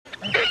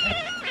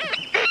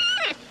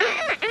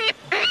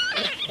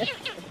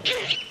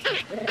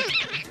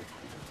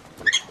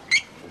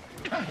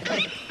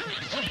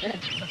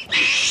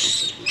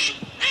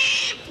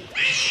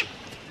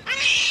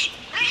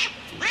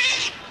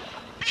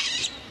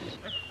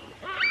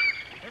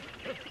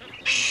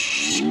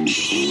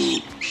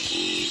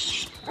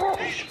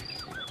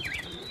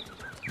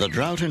The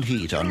drought and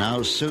heat are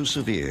now so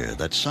severe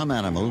that some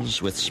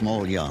animals with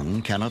small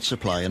young cannot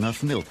supply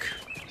enough milk,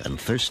 and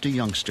thirsty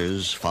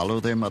youngsters follow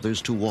their mothers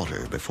to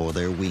water before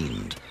they're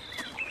weaned,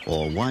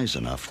 or wise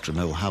enough to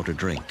know how to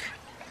drink.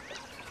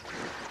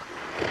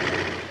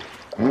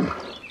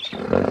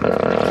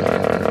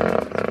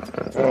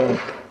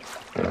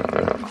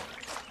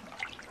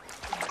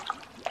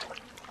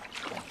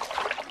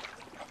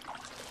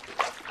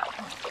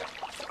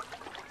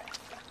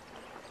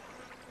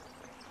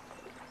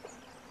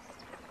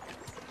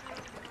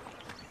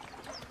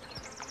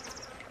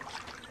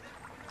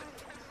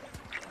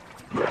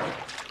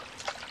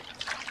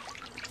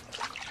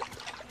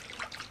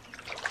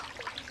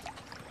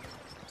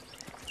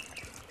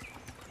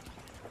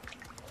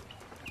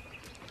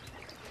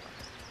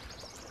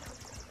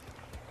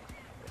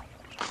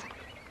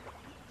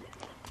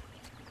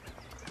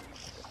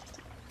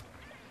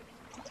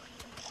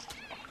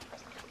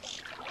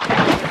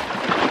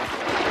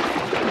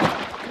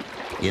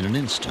 In an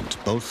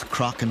instant, both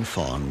croc and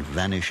fawn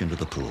vanish into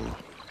the pool,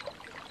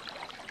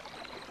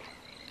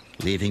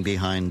 leaving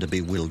behind a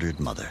bewildered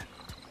mother.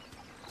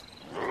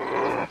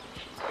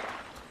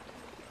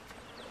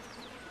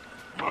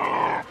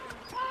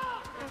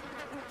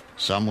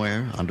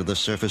 Somewhere under the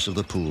surface of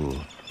the pool,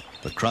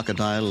 the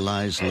crocodile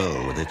lies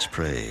low with its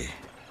prey,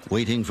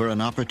 waiting for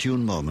an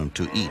opportune moment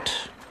to eat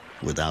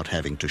without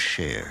having to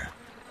share.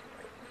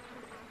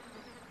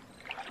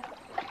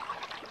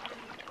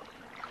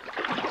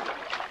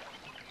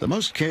 The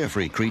most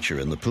carefree creature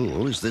in the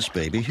pool is this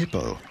baby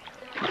hippo.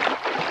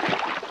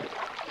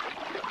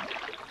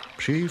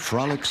 She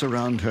frolics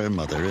around her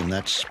mother in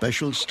that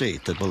special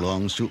state that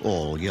belongs to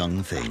all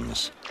young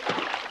things.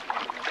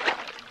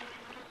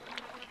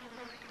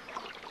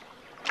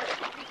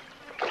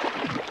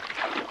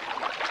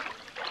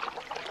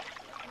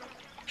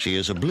 She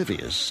is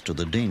oblivious to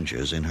the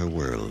dangers in her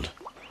world.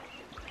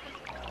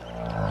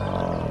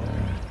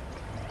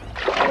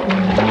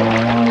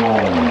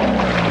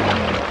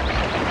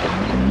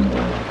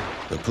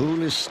 The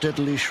pool is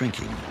steadily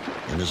shrinking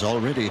and is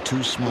already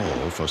too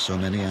small for so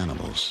many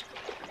animals.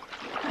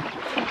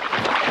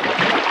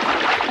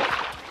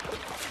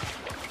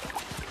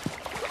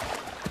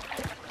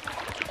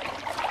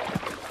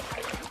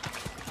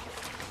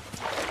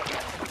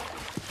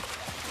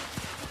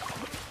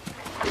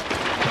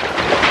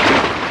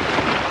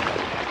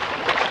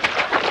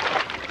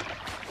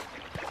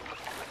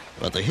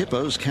 But the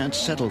hippos can't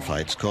settle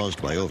fights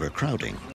caused by overcrowding.